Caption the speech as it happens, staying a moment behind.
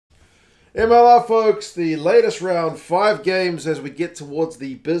MLR folks, the latest round, 5 games as we get towards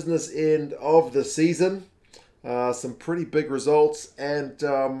the business end of the season. Some pretty big results and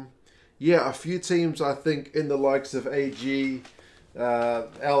yeah, a few teams I think in the likes of AG,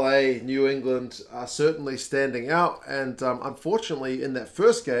 LA, New England are certainly standing out, and unfortunately in that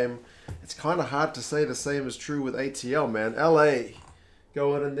first game it's kind of hard to say the same is true with ATL, man. LA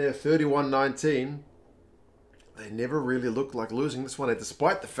going in there 31-19. They never really looked like losing this one,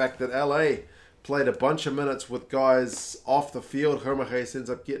 despite the fact that LA played a bunch of minutes with guys off the field. Hermages ends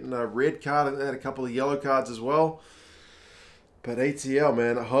up getting a red card and they had a couple of yellow cards as well. But ATL,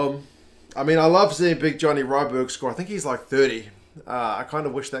 man, at home. I mean, I love seeing Big Johnny Ryberg score. I think he's like 30. I kind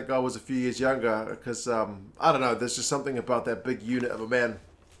of wish that guy was a few years younger because, I don't know, there's just something about that big unit of a man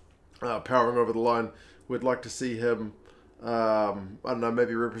powering over the line. We'd like to see him, I don't know,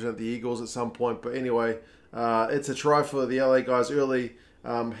 maybe represent the Eagles at some point. But anyway, it's a try for the LA guys early.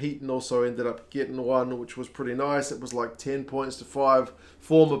 Heaton also ended up getting one, which was pretty nice. It was like 10 points to 5.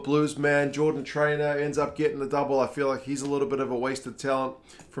 Former Blues man Jordan Trainer ends up getting a double. I feel like he's a little bit of a wasted talent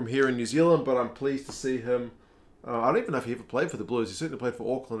from here in New Zealand, but I'm pleased to see him. I don't even know if he ever played for the Blues. He certainly played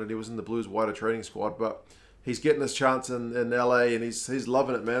for Auckland, and he was in the Blues wider training squad. But he's getting his chance in LA, and he's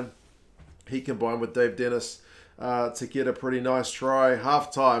loving it, man. He combined with Dave Dennis to get a pretty nice try.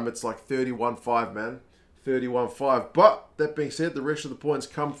 Half time, it's like 31-5, man. 31-5. But that being said, the rest of the points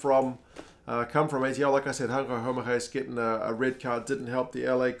come from ATL. Like I said, Hanko Hermages getting a red card didn't help the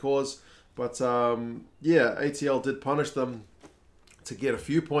LA cause. But yeah, ATL did punish them to get a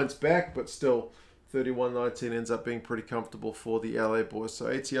few points back, but still 31-19 ends up being pretty comfortable for the LA boys. So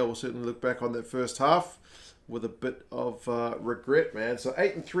ATL will certainly look back on that first half with a bit of regret, man. So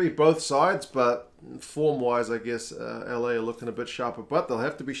 8-3 both sides, but form-wise, I guess LA are looking a bit sharper. But they'll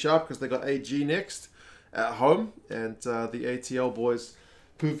have to be sharp because they got AG next at home, and the ATL boys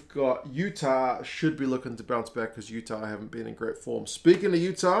who've got Utah should be looking to bounce back because Utah haven't been in great form. Speaking of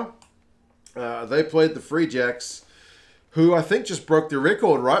Utah, they played the Freejacks, who I think just broke the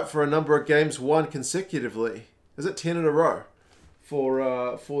record, right, for a number of games won consecutively. Is it 10 in a row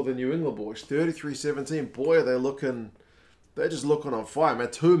for the New England boys? 33-17. Boy, are they're just looking on fire,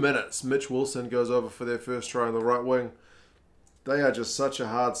 man. 2 minutes. Mitch Wilson goes over for their first try on the right wing. They are just such a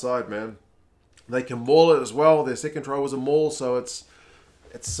hard side, man. They can maul it as well. Their second try was a maul, so it's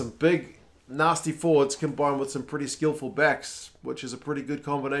some big, nasty forwards combined with some pretty skillful backs, which is a pretty good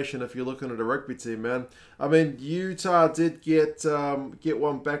combination if you're looking at a rugby team, man. I mean, Utah did get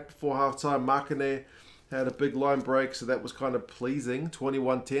one back before halftime. Makane had a big line break, so that was kind of pleasing.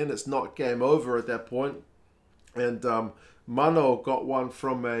 21-10. It's not game over at that point. And Mano got one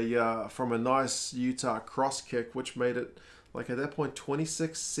from a nice Utah cross kick, which made it, like at that point,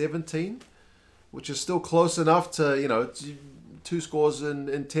 26-17. Which is still close enough to, you know, 2 scores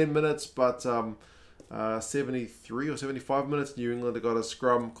in 10 minutes, but 73 or 75 minutes, New England have got a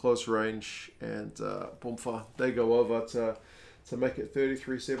scrum, close range, and Boomfa, they go over to make it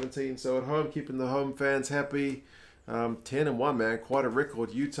 33-17. So at home, keeping the home fans happy. 10-1, man, quite a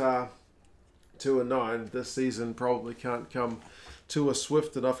record. Utah 2-9 this season probably can't come to a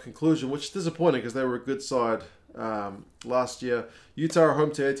swift enough conclusion, which is disappointing because they were a good side last year. Utah are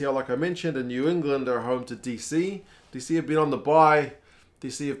home to ATL, like I mentioned, and New England are home to DC. DC have been on the bye.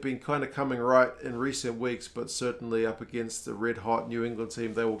 DC have been kind of coming right in recent weeks, but certainly up against the red-hot New England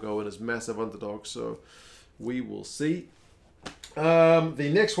team, they will go in as massive underdogs, so we will see.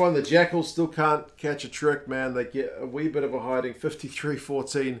 The next one, the Jackals still can't catch a trick, man. They get a wee bit of a hiding,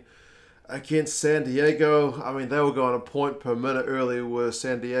 53-14 against San Diego. I mean, they were going a point per minute earlier with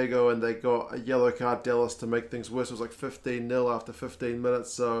San Diego, and they got a yellow card, Dallas, to make things worse. It was like 15-0 after 15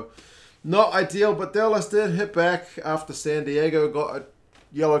 minutes, so not ideal. But Dallas did hit back after San Diego got a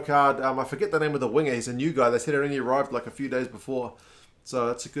yellow card. I forget the name of the winger. He's a new guy. They said it only arrived like a few days before. So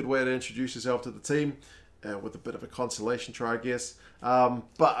that's a good way to introduce yourself to the team with a bit of a consolation try, I guess.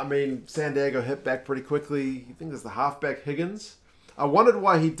 But, I mean, San Diego hit back pretty quickly. I think there's the halfback, Higgins. I wondered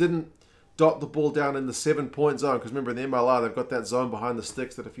why he didn't dot the ball down in the 7-point zone, because remember in the MLR they've got that zone behind the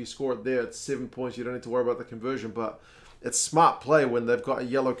sticks that if you score it there it's 7 points, you don't need to worry about the conversion. But it's smart play when they've got a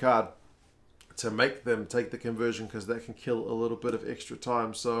yellow card to make them take the conversion, because that can kill a little bit of extra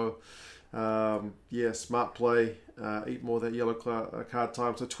time. So yeah, smart play, eat more of that yellow card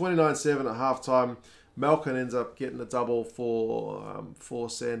time. So 29-7 at halftime. Malkin ends up getting a double for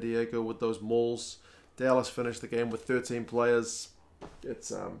San Diego with those mauls. Dallas finished the game with 13 players.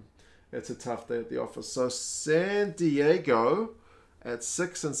 It's a tough day at the office. So San Diego at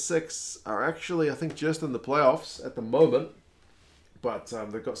 6-6 are actually, I think, just in the playoffs at the moment. But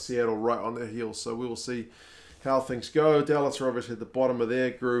they've got Seattle right on their heels. So we will see how things go. Dallas are obviously at the bottom of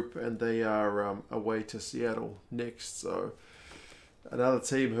their group, and they are away to Seattle next. So another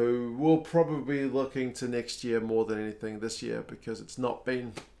team who will probably be looking to next year more than anything this year, because it's not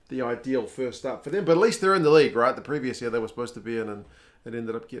been the ideal first start for them. But at least they're in the league, right? The previous year they were supposed to be in, and it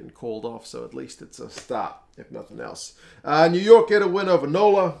ended up getting called off. So at least it's a start, if nothing else. New York get a win over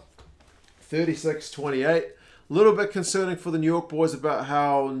NOLA, 36-28. A little bit concerning for the New York boys about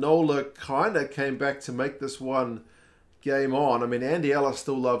how NOLA kind of came back to make this one game on. I mean, Andy Ellis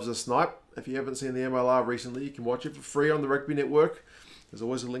still loves a snipe. If you haven't seen the MLR recently, you can watch it for free on the Rugby Network. There's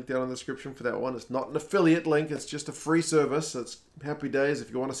always a link down in the description for that one. It's not an affiliate link. It's just a free service. It's happy days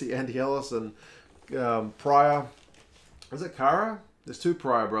if you want to see Andy Ellis and Pryor. Is it Kara? There's two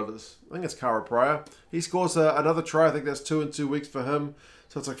Pryor brothers. I think it's Kara Pryor. He scores another try. I think that's 2 in 2 weeks for him.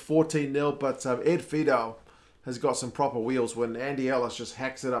 So it's like 14-0. But Ed Fido has got some proper wheels when Andy Ellis just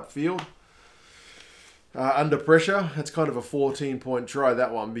hacks it upfield. Under pressure, it's kind of a 14-point try,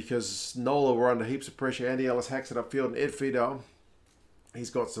 that one, because NOLA were under heaps of pressure. Andy Ellis hacks it upfield, and Ed Fido,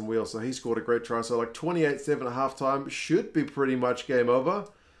 he's got some wheels, so he scored a great try. So like 28-7 at halftime, should be pretty much game over.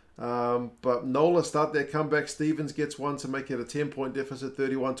 But NOLA start their comeback. Stevens gets one to make it a 10-point deficit,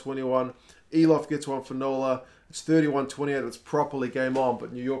 31-21. Elof gets one for NOLA. It's 31-28. It's properly game on,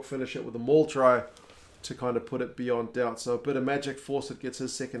 but New York finish it with a maul try to kind of put it beyond doubt. So a bit of magic. Fawcett gets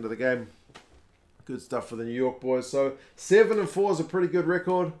his second of the game. Good stuff for the New York boys. So 7-4 is a pretty good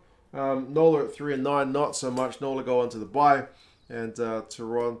record. NOLA at 3-9, not so much. NOLA go on to the bye, and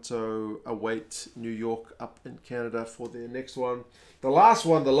Toronto await New York up in Canada for their next one. The last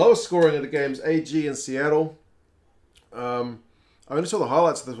one, the lowest scoring of the games, AG in Seattle. I only saw the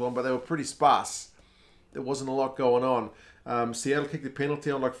highlights of this one, but they were pretty sparse. There wasn't a lot going on. Seattle kicked a penalty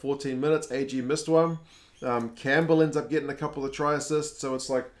on like 14 minutes. AG missed one. Campbell ends up getting a couple of try assists, so it's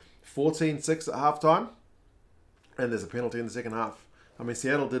like 14-6 at halftime. And there's a penalty in the second half. I mean,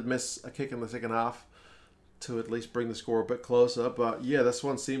 Seattle did miss a kick in the second half to at least bring the score a bit closer. But yeah, this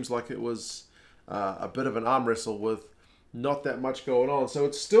one seems like it was a bit of an arm wrestle with not that much going on. So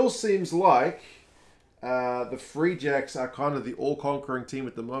it still seems like the Freejacks are kind of the all-conquering team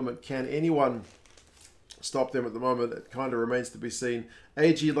at the moment. Can anyone stop them at the moment? It kind of remains to be seen.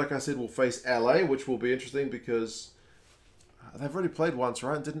 AG, like I said, will face LA, which will be interesting because they've already played once,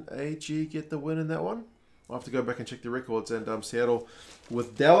 right? Didn't AG get the win in that one? I'll have to go back and check the records. And Seattle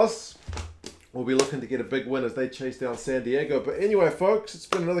with Dallas will be looking to get a big win as they chase down San Diego. But anyway, folks, it's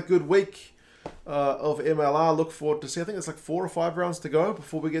been another good week of MLR. Look forward to see. I think it's like 4 or 5 rounds to go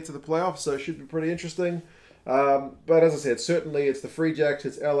before we get to the playoffs, so it should be pretty interesting. But as I said, certainly it's the Freejacks,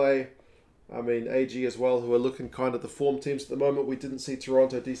 it's LA, I mean AG as well, who are looking kind of the form teams at the moment. We didn't see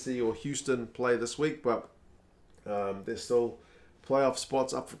Toronto, DC, or Houston play this week, but there's still playoff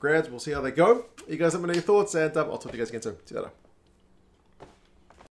spots up for grabs. We'll see how they go. You guys let me know your thoughts, and I'll talk to you guys again soon. See you later.